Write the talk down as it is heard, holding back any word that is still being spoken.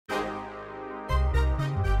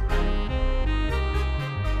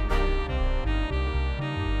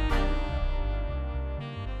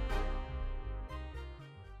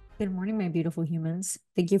Good morning, my beautiful humans.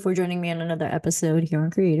 Thank you for joining me on another episode here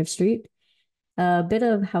on Creative Street. A bit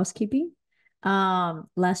of housekeeping.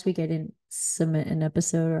 Last week I didn't submit an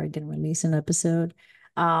episode or I didn't release an episode.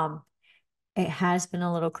 Um, it has been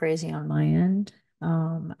a little crazy on my end.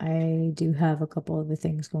 I do have a couple other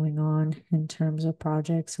things going on in terms of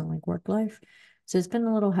projects and like work life. So it's been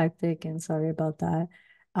a little hectic and sorry about that.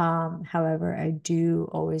 However, I do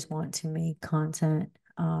always want to make content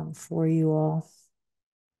for you all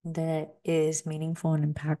that is meaningful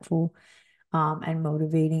and impactful, and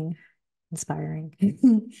motivating,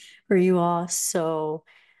 inspiring for you all. So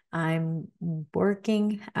I'm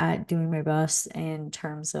working at doing my best in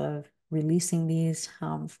terms of releasing these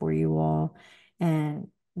for you all and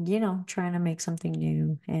trying to make something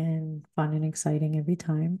new and fun and exciting every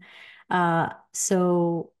time.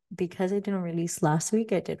 So because I didn't release last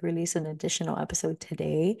week, I did release an additional episode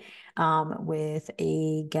today with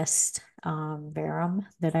a guest Verum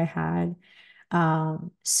that I had.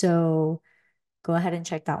 So go ahead and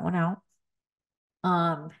check that one out.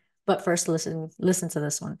 Um, but first listen to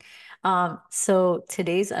this one. So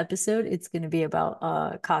today's episode, it's going to be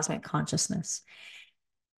about cosmic consciousness.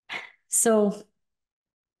 So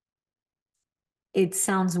it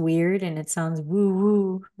sounds weird and it sounds woo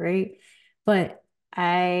woo, right? But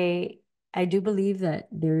I I do believe that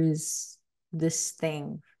there is this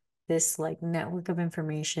thing, this like network of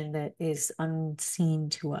information that is unseen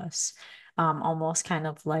to us, almost kind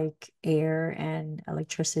of like air and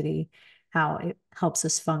electricity, how it helps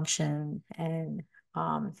us function, and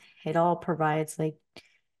um, it all provides like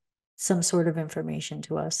some sort of information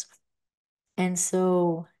to us. And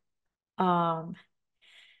so, um,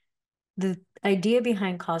 the idea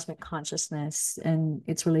behind cosmic consciousness and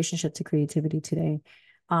its relationship to creativity today,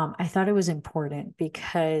 I thought it was important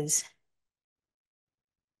because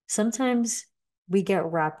sometimes we get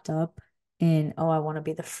wrapped up in, oh, I want to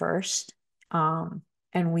be the first. Um,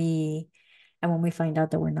 and we, and when we find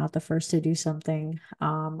out that we're not the first to do something,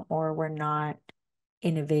 or we're not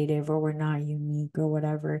innovative or we're not unique or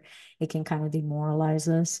whatever, it can kind of demoralize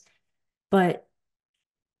us. But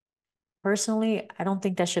personally, I don't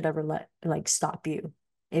think that should ever let like stop you.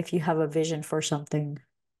 If you have a vision for something,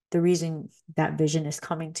 the reason that vision is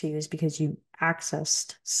coming to you is because you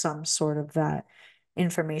accessed some sort of that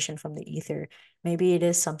information from the ether. Maybe it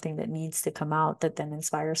is something that needs to come out that then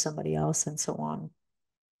inspires somebody else and so on.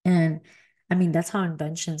 And I mean, that's how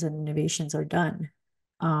inventions and innovations are done.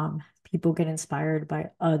 People get inspired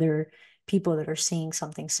by other people that are seeing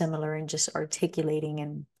something similar and just articulating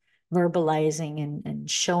and verbalizing and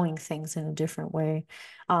showing things in a different way.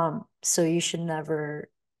 So you should never,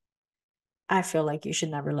 I feel like you should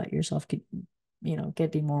never let yourself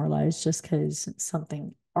get demoralized just because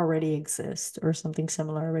something already exists or something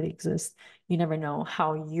similar already exists. You never know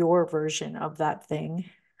how your version of that thing,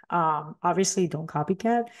 obviously don't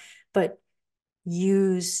copycat, but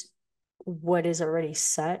use what is already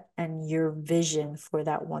set and your vision for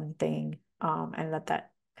that one thing, and let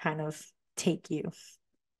that kind of take you.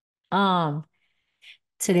 Um,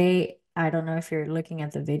 Today, I don't know if you're looking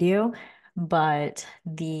at the video, but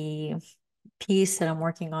the piece that I'm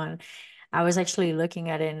working on, I was actually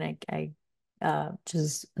looking at it and I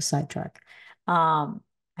just a sidetrack. Um,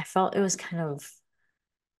 I felt it was kind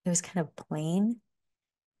of plain.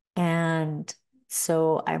 And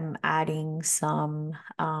so I'm adding some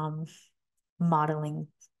modeling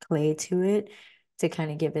clay to it to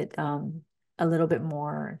kind of give it a little bit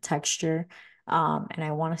more texture. And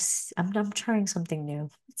I want to, I'm trying something new.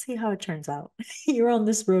 Let's see how it turns out. You're on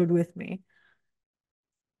this road with me.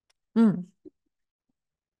 Mm,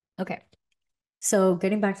 okay. So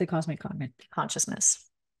getting back to cosmic consciousness.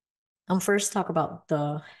 First talk about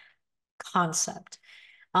the concept.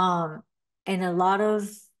 Um, and a lot of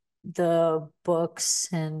the books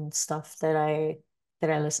and stuff that I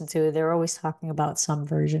listen to, they're always talking about some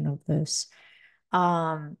version of this.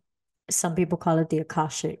 Um, some people call it the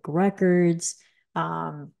Akashic records.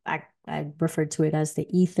 I refer to it as the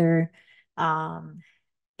ether. Um,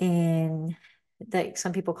 and that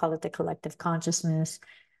some people call it the collective consciousness.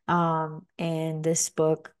 And this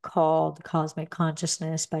book called Cosmic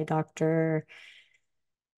Consciousness by Dr.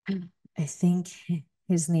 I think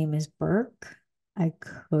his name is Burke. I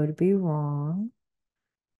could be wrong.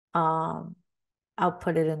 Um, I'll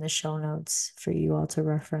put it in the show notes for you all to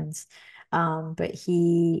reference. But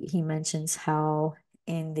he mentions how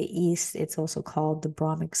in the East it's also called the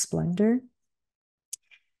Brahmic splendor.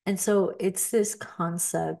 And so it's this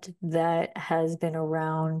concept that has been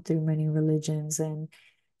around through many religions and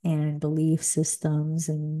belief systems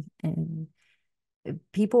and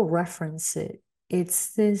people reference it.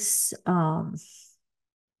 It's this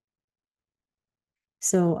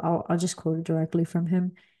So I'll just quote it directly from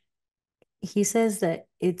him. He says that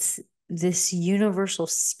it's this universal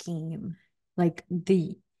scheme, like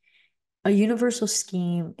the a universal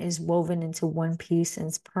scheme is woven into one piece and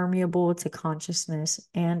is permeable to consciousness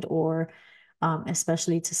and or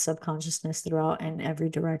especially to subconsciousness throughout and in every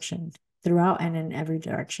direction.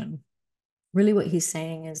 Really what he's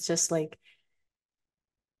saying is just like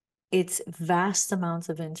it's vast amounts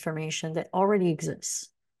of information that already exists.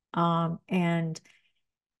 And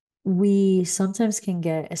we sometimes can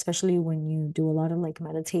get, especially when you do a lot of like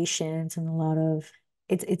meditations and a lot of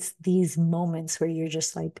it's these moments where you're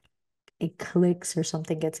just like it clicks or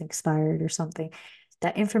something gets inspired or something.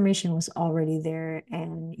 That information was already there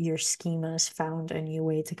and your schemas found a new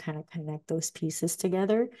way to kind of connect those pieces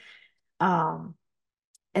together. Um,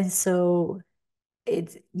 and so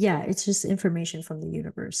it's just information from the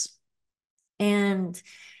universe. And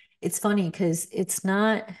it's funny because it's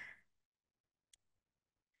not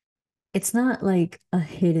like a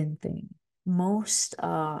hidden thing. Most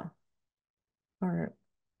or a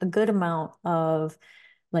good amount of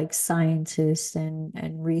like scientists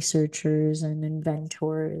and researchers and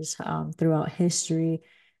inventors throughout history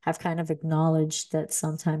have kind of acknowledged that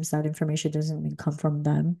sometimes that information doesn't even come from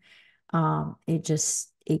them. It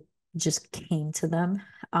just came to them.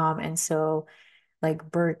 And so like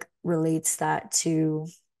Burke relates that to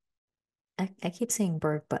I keep saying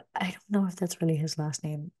Burke, but I don't know if that's really his last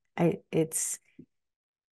name. It's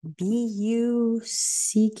Bucke.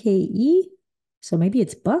 So maybe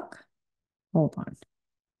it's Buck. Hold on.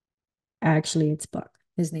 Actually, it's Buck.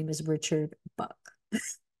 His name is Richard Buck.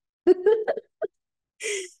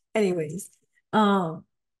 Anyways, um,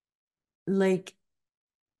 like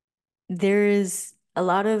there is a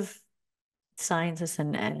lot of scientists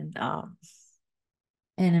and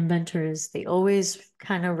inventors, they always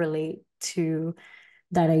kind of relate to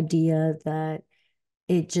that idea that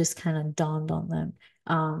it just kind of dawned on them.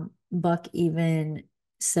 Buck even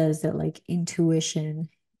says that like intuition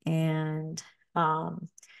and um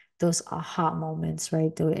those aha moments,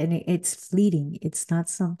 right? Though, and it's fleeting. It's not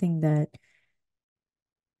something that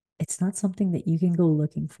you can go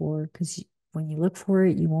looking for because when you look for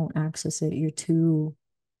it, you won't access it. You're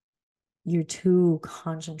too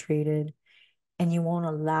concentrated and you won't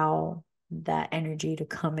allow that energy to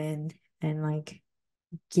come in and like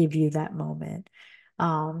give you that moment.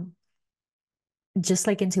 Um, just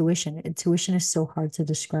like intuition is so hard to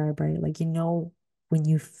describe, right? Like, when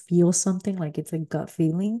you feel something, like it's a gut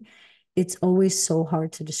feeling, it's always so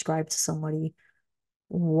hard to describe to somebody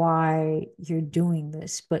why you're doing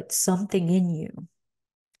this, but something in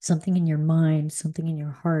your mind, something in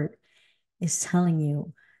your heart is telling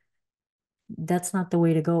you that's not the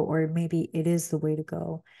way to go, or maybe it is the way to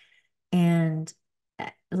go. And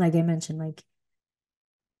like I mentioned, like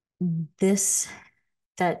this,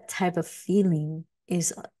 that type of feeling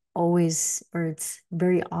is always, or it's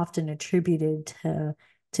very often attributed to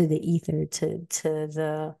the ether,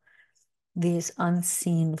 to these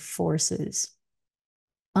unseen forces.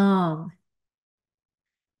 Um,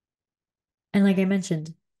 and like I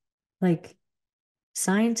mentioned, like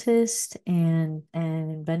scientists and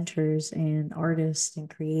inventors and artists and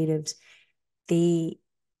creatives, they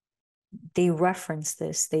they reference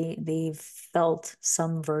this. They've felt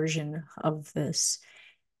some version of this.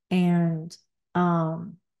 And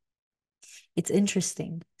um it's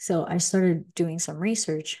interesting. So I started doing some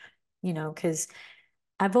research, because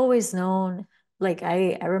I've always known, like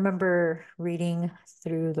I remember reading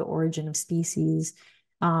through The Origin of Species,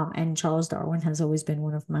 and Charles Darwin has always been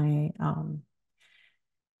one of my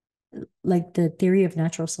like the theory of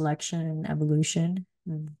natural selection and evolution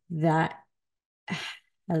that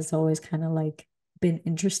has always kind of like been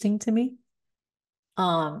interesting to me.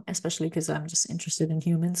 Especially because I'm just interested in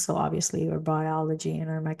humans. So obviously our biology and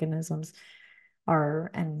our mechanisms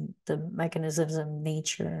and the mechanisms of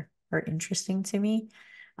nature are interesting to me.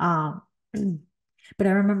 Um, but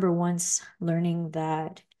I remember once learning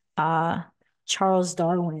that Charles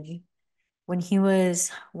Darwin, when he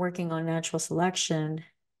was working on natural selection,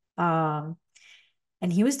 um,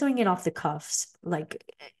 and he was doing it off the cuffs. Like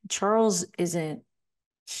Charles isn't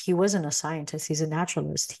he wasn't a scientist, he's a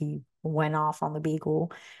naturalist. He went off on the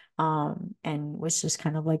Beagle, and was just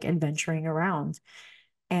kind of like adventuring around.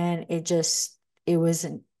 And it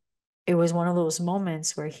wasn't it was one of those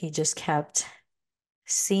moments where he just kept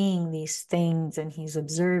seeing these things and he's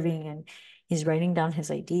observing and he's writing down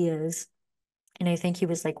his ideas. And I think he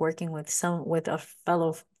was like working with a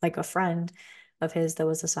fellow, like a friend of his that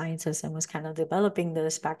was a scientist and was kind of developing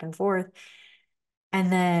this back and forth.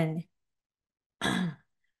 And then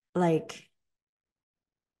like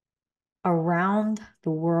around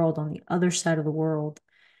the world, on the other side of the world,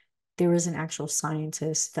 there was an actual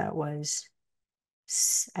scientist that was,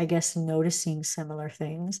 I guess, noticing similar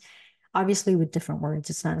things, obviously with different words.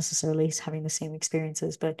 It's not necessarily having the same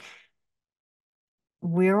experiences, but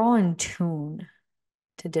we're all in tune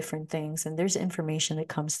to different things, and there's information that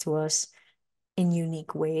comes to us in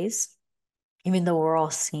unique ways. Even though we're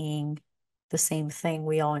all seeing the same thing,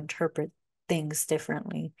 we all interpret things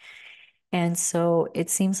differently. And so it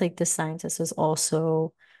seems like the scientist is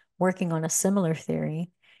also working on a similar theory.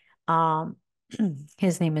 Um,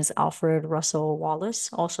 his name is Alfred Russel Wallace,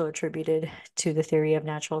 also attributed to the theory of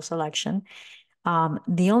natural selection.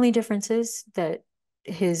 The only difference is that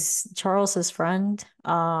his Charles's friend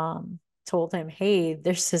told him, "Hey,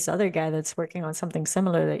 there's this other guy that's working on something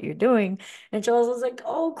similar that you're doing." And Charles was like,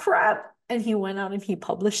 "Oh crap." And he went out and he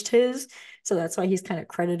published his. So that's why he's kind of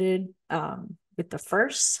credited with the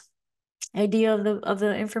first idea of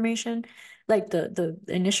the information, like the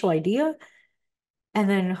initial idea. And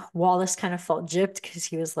then Wallace kind of felt gypped because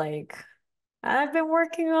he was like, "I've been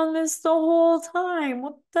working on this the whole time.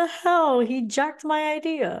 What the hell? He jacked my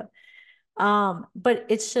idea." But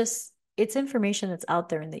it's just it's information that's out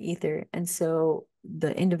there in the ether. And so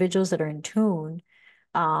the individuals that are in tune,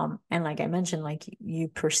 and like I mentioned, like you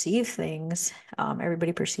perceive things,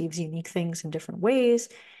 everybody perceives unique things in different ways.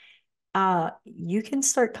 You can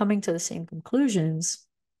start coming to the same conclusions.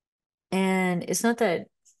 And it's not that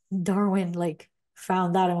Darwin like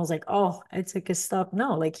found that and was like, "Oh, I took his stuff."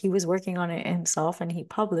 No, like he was working on it himself and he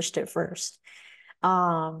published it first.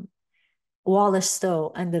 Um, Wallace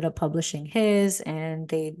still ended up publishing his, and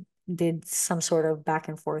they did some sort of back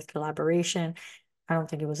and forth collaboration. I don't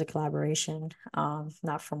think it was a collaboration,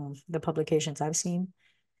 not from the publications I've seen.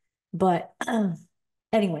 But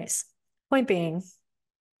anyways, point being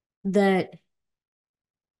that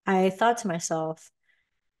I thought to myself,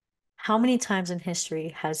 how many times in history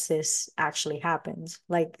has this actually happened?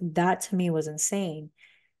 Like that to me was insane.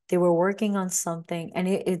 They were working on something and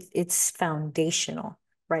it's foundational,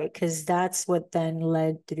 right? Because that's what then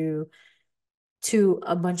led through to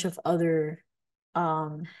a bunch of other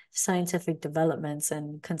scientific developments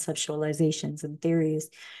and conceptualizations and theories.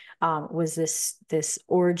 Was this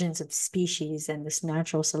origins of species and this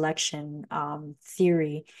natural selection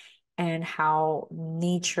theory and how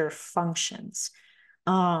nature functions.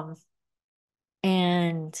 Um,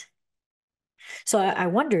 and so I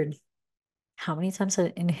wondered how many times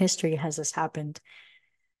in history has this happened?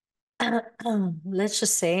 Let's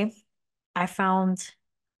just say I found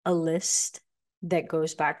a list that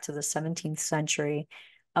goes back to the 17th century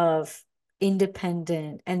of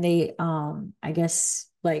independent, and they, I guess,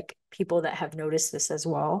 like people that have noticed this as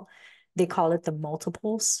well, they call it the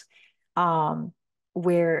multiples, um,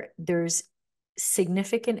 where there's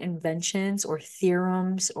significant inventions or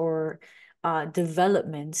theorems or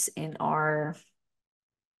developments in our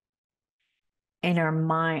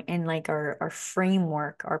mind, in like our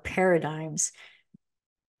framework, our paradigms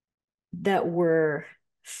that were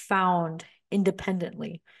found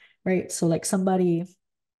independently, right? So like somebody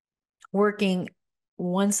working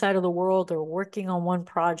one side of the world or working on one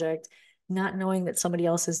project, not knowing that somebody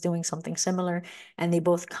else is doing something similar, and they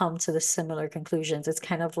both come to the similar conclusions. It's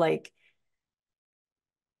kind of like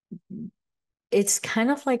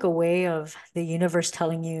a way of the universe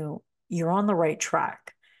telling you you're on the right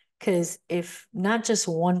track. Because if not just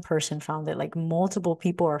one person found it, like multiple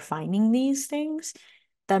people are finding these things,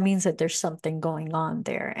 that means that there's something going on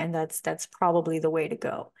there, and that's probably the way to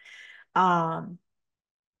go. Um,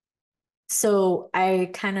 so I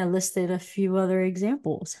kind of listed a few other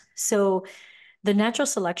examples. So the natural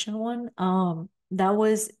selection one, that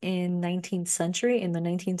was in the 19th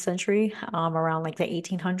century, around like the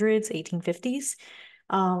 1800s, 1850s,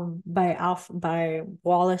 by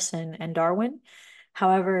Wallace and Darwin.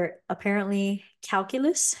 However, apparently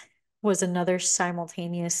calculus was another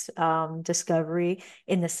simultaneous discovery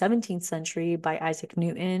in the 17th century by Isaac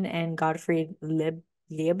Newton and Gottfried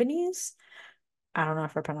Leibniz. I don't know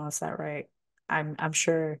if I pronounced that right. I'm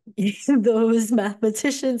sure those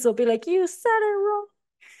mathematicians will be like, "You said it wrong."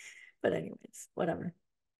 But anyways, whatever.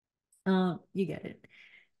 You get it.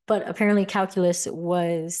 But apparently calculus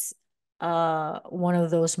was one of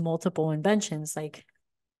those multiple inventions, like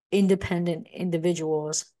independent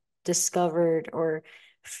individuals discovered or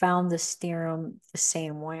found this theorem the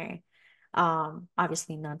same way.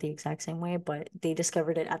 Obviously not the exact same way, but they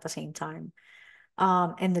discovered it at the same time.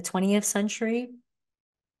 In the 20th century,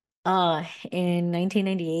 in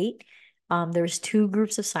 1998, there was two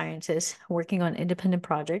groups of scientists working on independent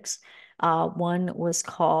projects. One was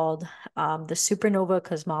called the Supernova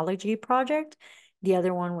Cosmology Project. The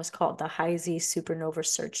other one was called the Heisey Supernova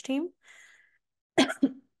Search Team.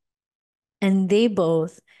 And they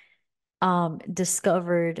both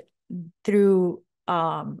discovered through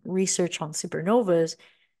research on supernovas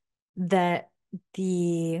that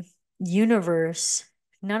the universe,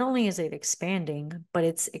 not only is it expanding, but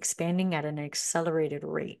it's expanding at an accelerated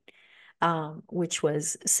rate, which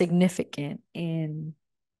was significant in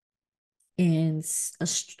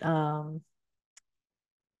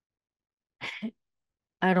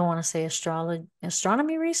I don't want to say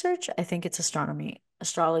astronomy research. I think it's astronomy.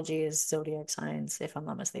 Astrology is zodiac signs, if I'm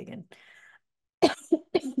not mistaken.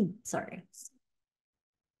 Sorry.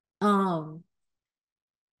 Um,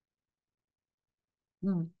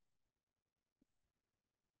 all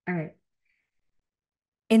right.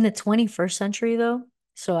 In the 21st century, though,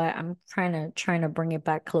 so I'm trying to bring it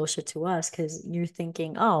back closer to us because you're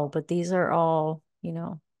thinking, oh, but these are all,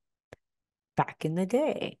 back in the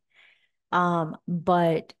day.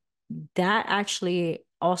 But that actually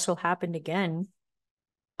also happened again.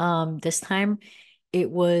 This time it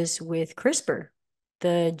was with CRISPR,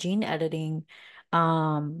 the gene editing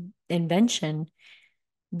invention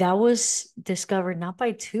that was discovered not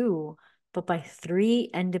by two, but by three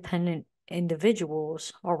independent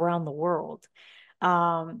individuals around the world.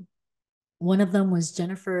 Um, One of them was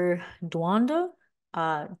Jennifer Duanda.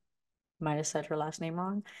 Uh, might have said her last name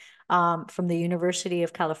wrong. From the University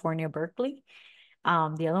of California, Berkeley.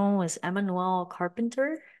 The other one was Emmanuel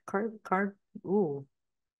Carpenter. Ooh,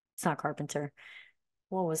 it's not Carpenter.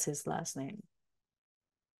 What was his last name?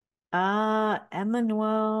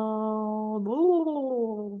 Emmanuel.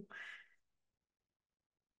 Ooh.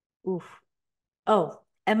 Oof. Oh,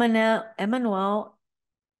 Emmanuel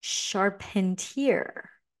Charpentier.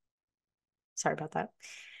 Sorry about that.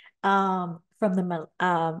 From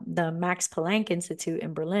the Max Planck Institute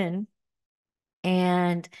in Berlin.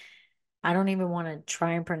 And I don't even want to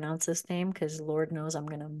try and pronounce this name because Lord knows I'm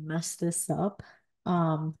gonna mess this up.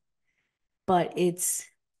 Um, but it's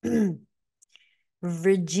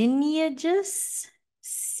Virginia just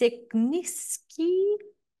Sikniski.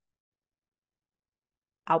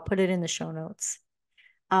 I'll put it in the show notes.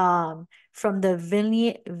 From the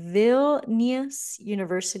Vilnius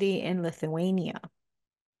University in Lithuania.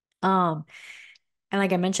 Um, and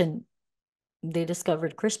like I mentioned, they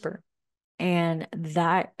discovered CRISPR. And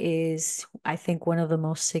that is, I think, one of the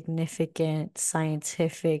most significant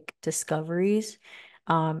scientific discoveries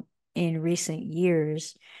in recent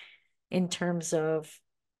years in terms of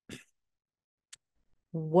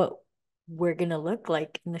what we're going to look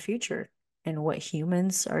like in the future and what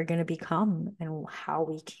humans are going to become and how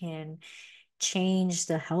we can change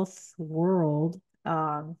the health world,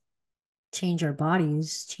 change our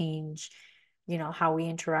bodies, change, how we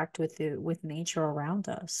interact with nature around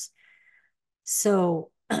us.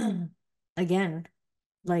 So again,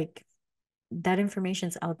 like that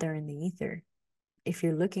information's out there in the ether. If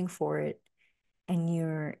you're looking for it and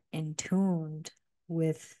you're in tuned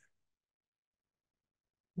with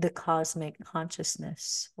the cosmic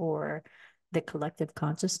consciousness or the collective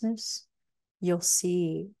consciousness, you'll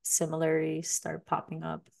see similarities start popping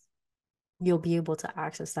up. You'll be able to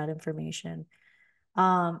access that information.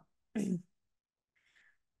 Um,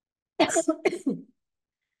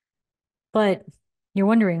 but you're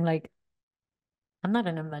wondering, like, I'm not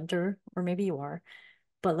an inventor, or maybe you are,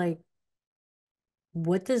 but like,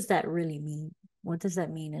 what does that really mean? What does that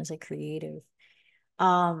mean as a creative?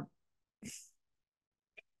 Um,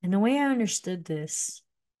 and the way I understood this,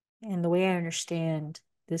 and the way I understand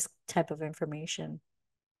this type of information,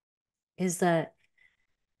 is that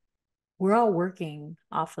we're all working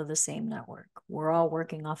off of the same network. We're all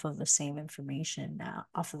working off of the same information now,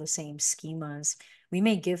 off of the same schemas. We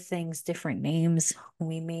may give things different names.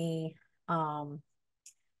 We may um,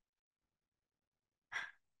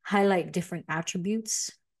 highlight different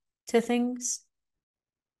attributes to things,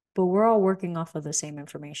 but we're all working off of the same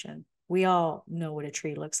information. We all know what a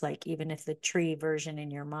tree looks like, even if the tree version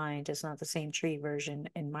in your mind is not the same tree version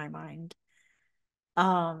in my mind.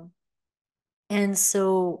 Um, and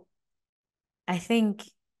so I think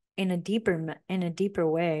in a deeper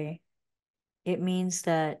way, it means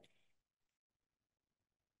that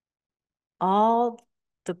all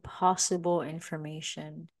the possible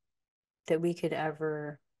information that we could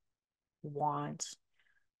ever want,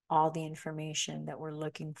 all the information that we're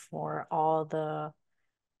looking for, all the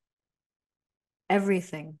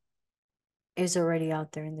everything is already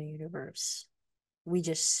out there in the universe. We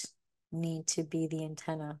just need to be the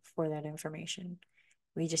antenna for that information.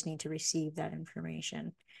 We just need to receive that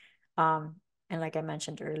information. Um, and like I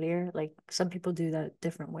mentioned earlier, like some people do that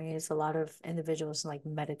different ways. A lot of individuals like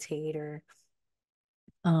meditate or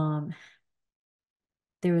um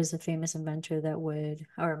There was a famous inventor that would,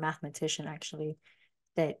 or a mathematician actually,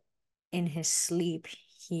 that in his sleep,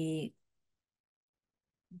 he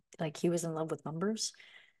he was in love with numbers.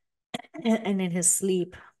 And in his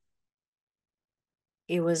sleep,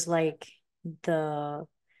 it was like the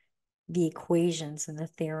the equations and the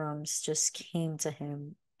theorems just came to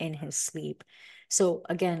him in his sleep. So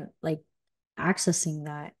again, like accessing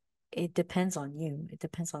that, it depends on you. It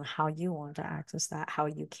depends on how you want to access that, how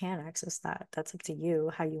you can access that. That's up to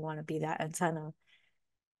you, how you want to be that antenna.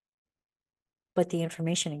 But the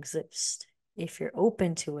information exists. If you're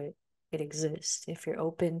open to it, it exists. If you're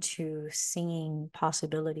open to seeing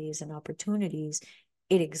possibilities and opportunities,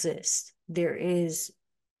 it exists. There is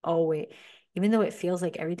always, even though it feels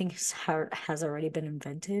like everything has already been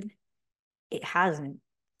invented, it hasn't.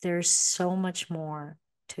 There's so much more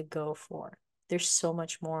to go for. There's so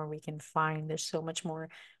much more we can find. There's so much more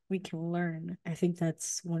we can learn. I think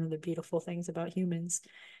that's one of the beautiful things about humans.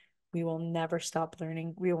 We will never stop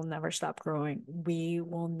learning. We will never stop growing. We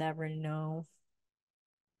will never know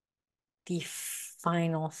the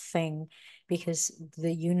final thing because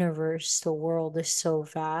the universe, the world is so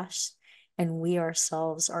vast, and we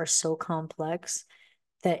ourselves are so complex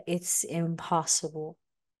that it's impossible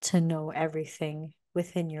to know everything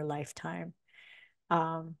within your lifetime.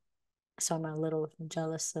 Um, so I'm a little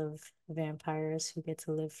jealous of vampires who get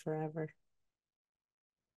to live forever,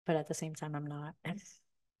 but at the same time, I'm not.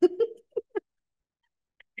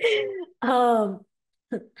 um,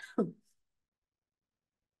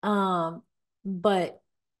 um, but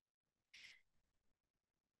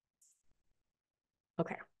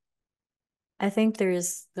okay. I think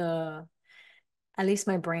there's at least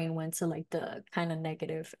my brain went to like the kind of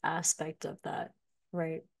negative aspect of that,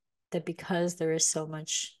 right? That because there is so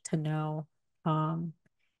much to know, um,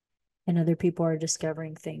 and other people are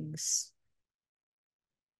discovering things,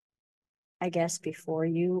 I guess, before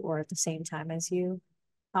you or at the same time as you.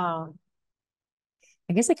 Um,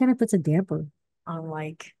 I guess it kind of puts a damper on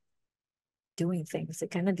like doing things.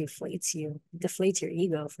 It kind of deflates you, deflates your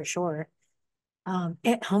ego for sure.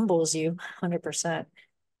 It humbles you 100%.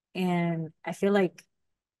 And I feel like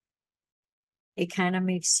it kind of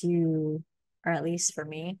makes you, or at least for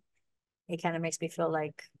me, it kind of makes me feel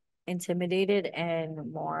like intimidated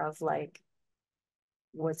and more of like,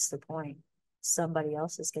 what's the point? Somebody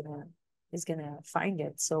else is gonna find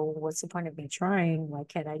it. So what's the point of me trying? Like,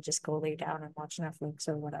 can I just go lay down and watch Netflix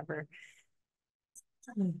or whatever?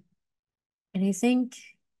 And I think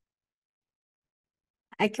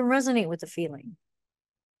I can resonate with the feeling.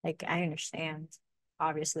 Like I understand.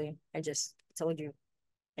 Obviously, I just told you,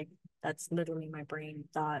 like that's literally my brain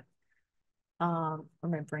thought, or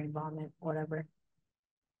my brain vomit, whatever.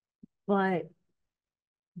 But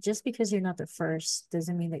just because you're not the first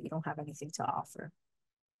doesn't mean that you don't have anything to offer.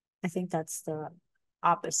 I think that's the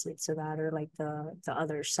opposite to that, or like the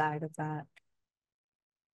other side of that.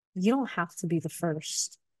 You don't have to be the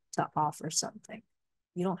first to offer something.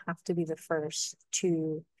 You don't have to be the first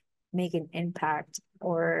to make an impact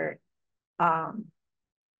or um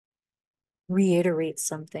reiterate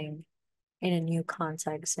something in a new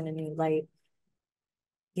context, in a new light.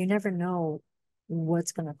 You never know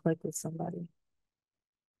what's going to click with somebody.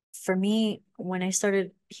 For me, when I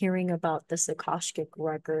started hearing about this Akashic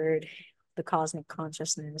record, the cosmic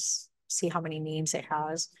consciousness, see how many names it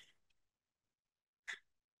has.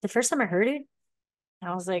 The first time I heard it,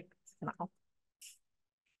 I was like, no.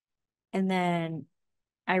 And then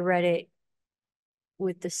I read it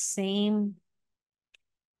with the same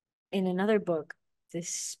in another book.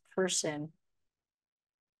 This person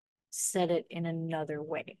said it in another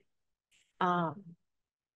way. Um,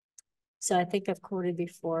 so I think I've quoted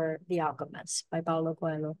before The Alchemist by Paulo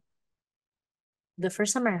Coelho. The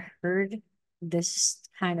first time I heard this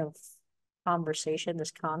kind of conversation,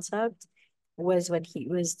 this concept, was when he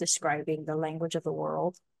was describing the language of the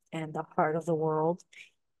world and the heart of the world.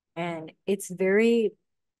 And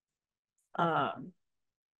um,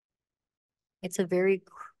 it's a very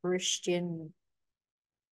Christian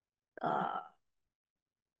uh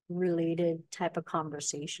related type of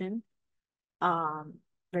conversation, um,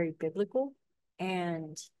 very biblical.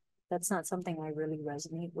 And that's not something I really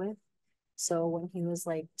resonate with. So when he was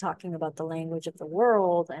like talking about the language of the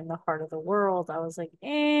world and the heart of the world, I was like,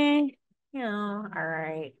 all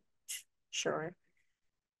right, sure.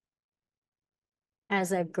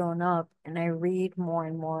 As I've grown up and I read more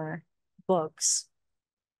and more books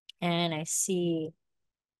and I see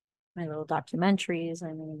my little documentaries,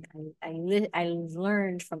 I mean, I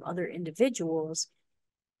learned from other individuals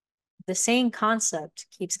the same concept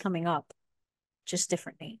keeps coming up, just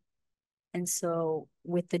differently. And so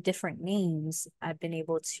with the different names, I've been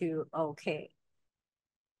able to, okay,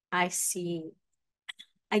 I see,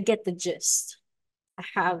 I get the gist. I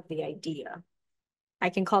have the idea. I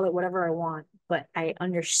can call it whatever I want, but I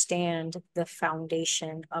understand the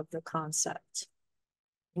foundation of the concept.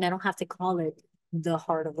 And I don't have to call it the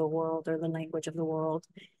heart of the world or the language of the world.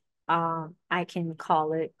 I can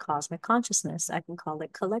call it cosmic consciousness. I can call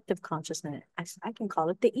it collective consciousness. I can call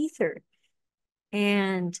it the ether.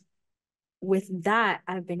 And with that,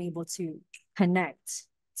 I've been able to connect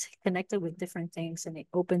it with different things, and it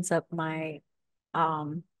opens up my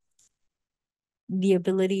um the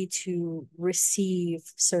ability to receive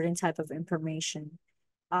certain type of information.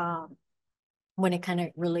 Um, when it kind of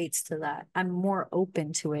relates to that, I'm more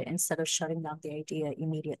open to it instead of shutting down the idea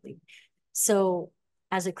immediately. So,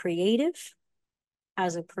 as a creative,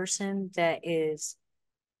 as a person that is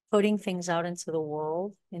putting things out into the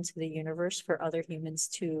world, into the universe for other humans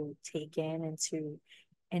to take in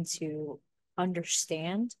and to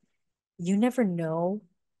understand, you never know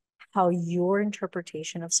how your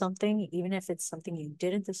interpretation of something, even if it's something you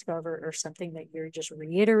didn't discover or something that you're just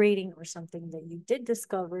reiterating or something that you did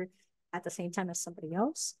discover at the same time as somebody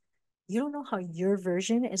else, you don't know how your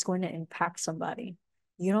version is going to impact somebody.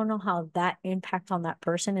 You don't know how that impact on that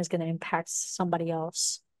person is going to impact somebody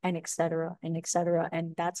else, and et cetera, and et cetera.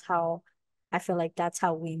 And that's how I feel like that's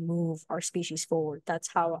how we move our species forward. That's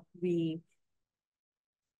how we,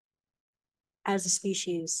 as a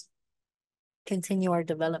species, continue our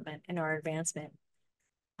development and our advancement.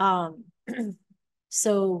 Um,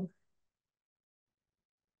 so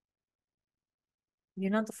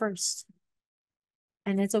you're not the first,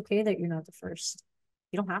 and it's okay that you're not the first.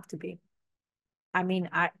 You don't have to be. I mean,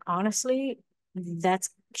 I honestly, that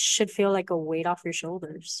should feel like a weight off your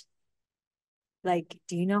shoulders. Like,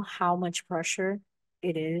 do you know how much pressure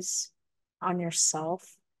it is on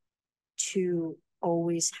yourself to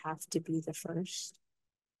always have to be the first?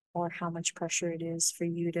 Or how much pressure it is for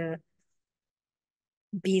you to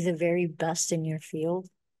be the very best in your field?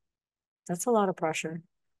 That's a lot of pressure.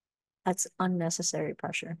 That's unnecessary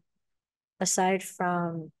pressure. Aside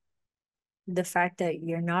from the fact that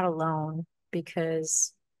you're not alone,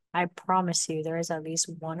 because I promise you, there is at least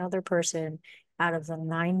one other person out of the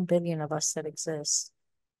 9 billion of us that exist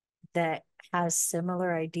that has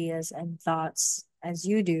similar ideas and thoughts as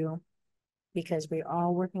you do, because we're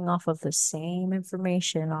all working off of the same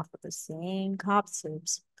information, off of the same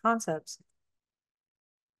concepts.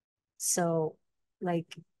 So,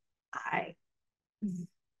 like, I,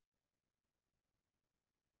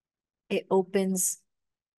 it opens,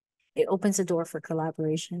 it opens a door for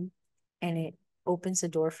collaboration, and it opens a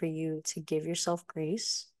door for you to give yourself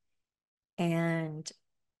grace and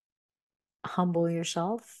humble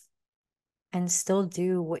yourself and still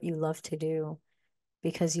do what you love to do,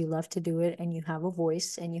 because you love to do it and you have a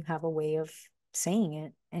voice and you have a way of saying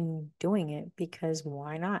it and doing it, because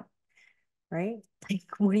why not? Right? Like,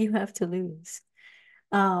 what do you have to lose?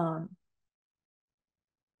 Um,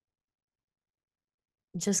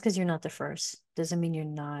 just because you're not the first doesn't mean you're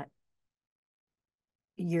not,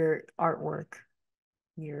 your artwork,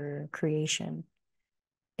 your creation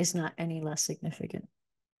is not any less significant.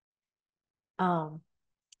 Um,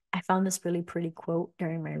 I found this really pretty quote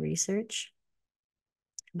during my research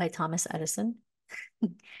by Thomas Edison.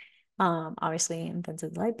 Obviously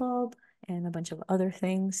invented the light bulb and a bunch of other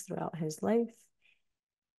things throughout his life.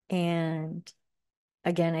 And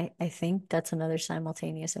again, I think that's another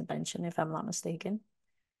simultaneous invention, if I'm not mistaken.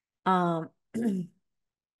 Um,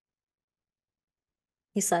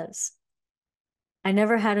 he says, I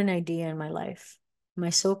never had an idea in my life. My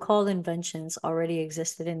so-called inventions already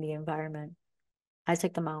existed in the environment. I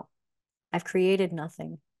took them out. I've created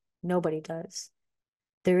nothing. Nobody does.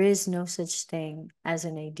 There is no such thing as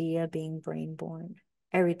an idea being brain born.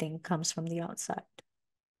 Everything comes from the outside.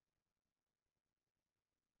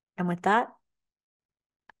 And with that,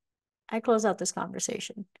 I close out this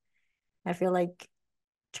conversation. I feel like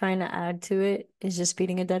trying to add to it is just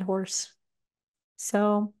beating a dead horse.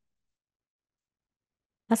 So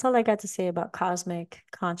that's all I got to say about cosmic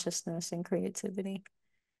consciousness and creativity.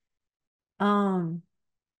 Um,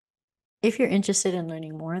 if you're interested in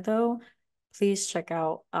learning more though, please check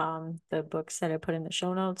out the books that I put in the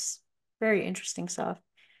show notes. Very interesting stuff.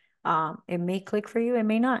 It may click for you, it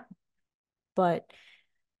may not, but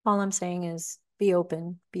all I'm saying is be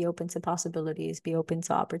open to possibilities, be open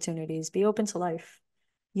to opportunities, be open to life.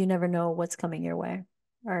 You never know what's coming your way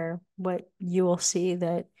or what you will see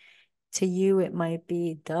that to you it might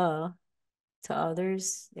be duh, to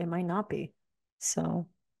others it might not be. So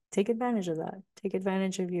take advantage of that. Take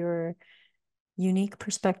advantage of your unique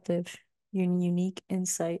perspective, your unique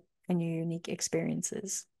insight, and your unique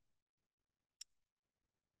experiences.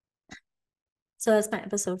 So that's my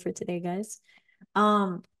episode for today, guys.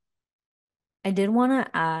 Um, I did want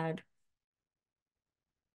to add,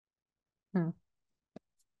 hmm,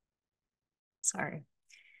 sorry,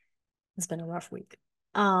 it's been a rough week.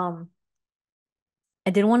 Um, I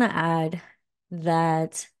did want to add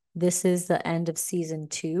that this is the end of season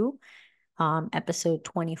two, episode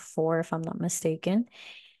 24, if I'm not mistaken,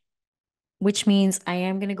 which means I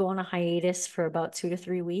am going to go on a hiatus for about 2 to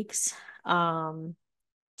 3 weeks.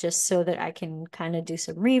 Just so that I can kind of do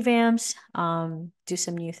some revamps, do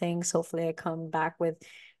some new things. Hopefully, I come back with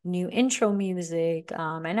new intro music,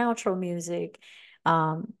 and outro music,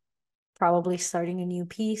 um, probably starting a new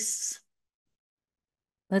piece.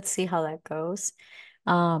 Let's see how that goes.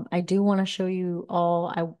 I do want to show you all,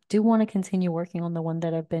 I do want to continue working on the one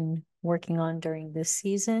that I've been working on during this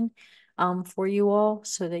season, for you all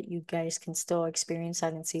so that you guys can still experience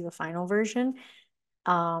that and see the final version.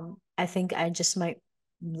 I think I just might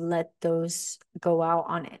let those go out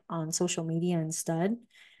on social media instead.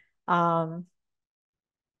 Um,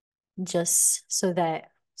 just so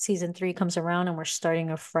that season three comes around and we're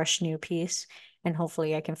starting a fresh new piece, and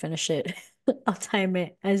hopefully I can finish it. I'll time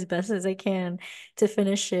it as best as I can to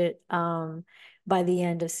finish it by the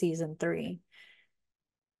end of season three.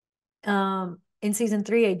 In season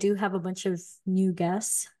three, I do have a bunch of new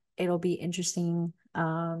guests. It'll be interesting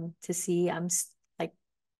to see. Like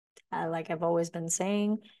like I've always been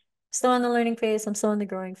saying, still in the learning phase. I'm still in the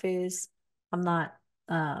growing phase. I'm not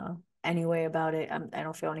uh any way about it. I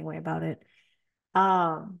don't feel any way about it.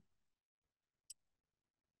 Um,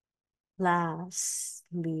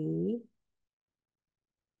 Lastly,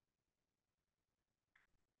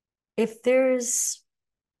 if there's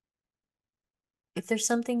if there's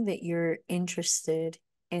something that you're interested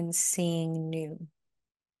in seeing new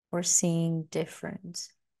or seeing different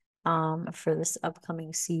for this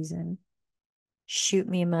upcoming season, shoot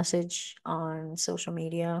me a message on social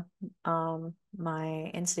media.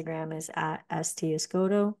 My Instagram is at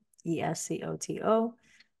escoto, ESCOTO.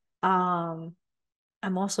 Um,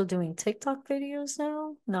 I'm also doing TikTok videos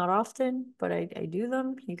now, not often, but I do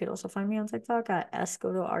them. You could also find me on TikTok at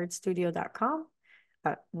escotoartstudio.com.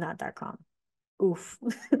 Not.com. Oof.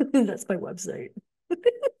 That's my website.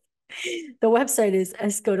 The website is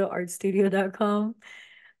escotoartstudio.com.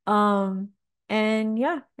 Um, and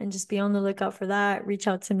yeah, and just be on the lookout for that. Reach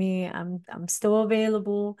out to me. I'm still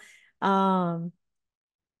available. Um,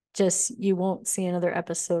 just you won't see another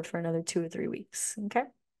episode for another 2 or 3 weeks. Okay.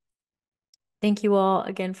 Thank you all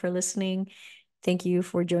again for listening. Thank you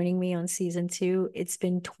for joining me on season two. It's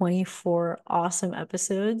been 24 awesome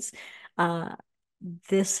episodes. Uh,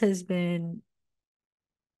 this has been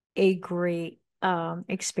a great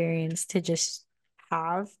experience to just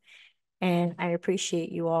have. And I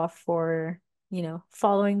appreciate you all for,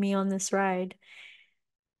 following me on this ride.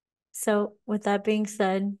 So, with that being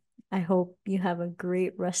said, I hope you have a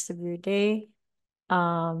great rest of your day.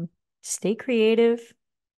 Um, Stay creative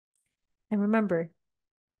and remember,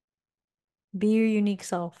 be your unique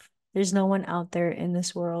self. There's no one out there in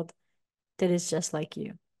this world that is just like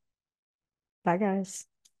you. Bye, guys.